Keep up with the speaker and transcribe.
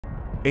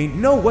Ain't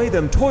no way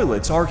them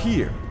toilets are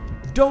here.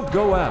 Don't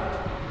go out.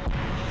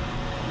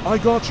 I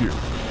got you.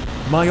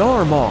 My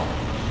arm on.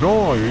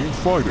 No, I ain't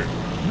fighting.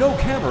 No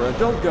camera,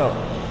 don't go.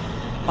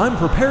 I'm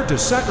prepared to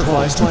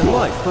sacrifice my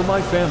life for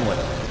my family.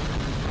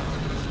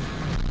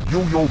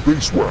 Yo-yo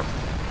base web.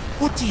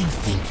 What do you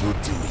think you're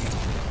doing?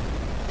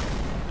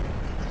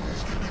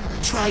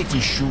 Try to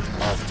shoot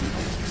after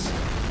this.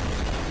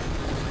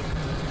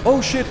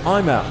 Oh shit,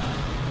 I'm out.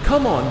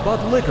 Come on,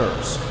 butt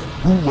lickers.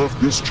 Who left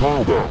this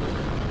child out?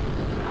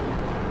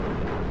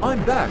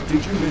 I'm back,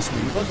 did you miss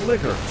me, butt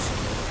lickers?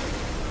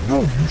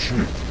 No, you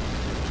shit.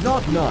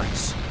 Not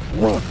nice.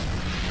 Run.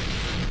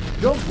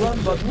 Don't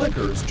run, butt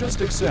lickers,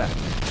 just accept.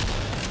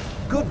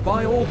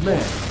 Goodbye, old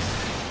man.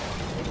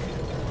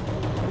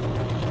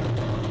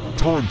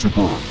 Time to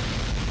burn.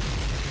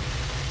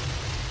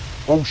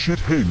 Oh shit,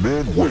 hey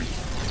man, wait.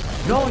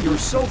 No, you're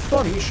so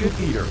funny, shit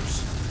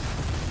eaters.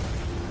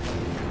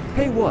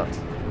 Hey, what?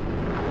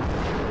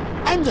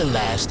 I'm the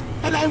last,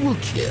 and I will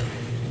kill.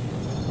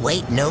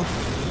 Wait, nope.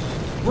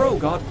 Bro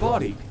got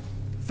bodied.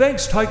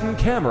 Thanks, Titan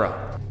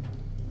Camera.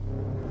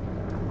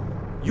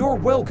 You're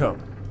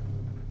welcome.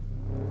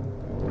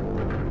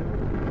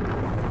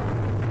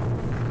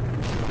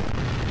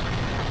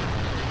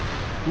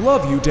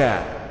 Love you,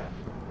 Dad.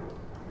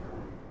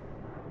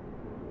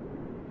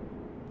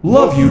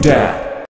 Love you, Dad.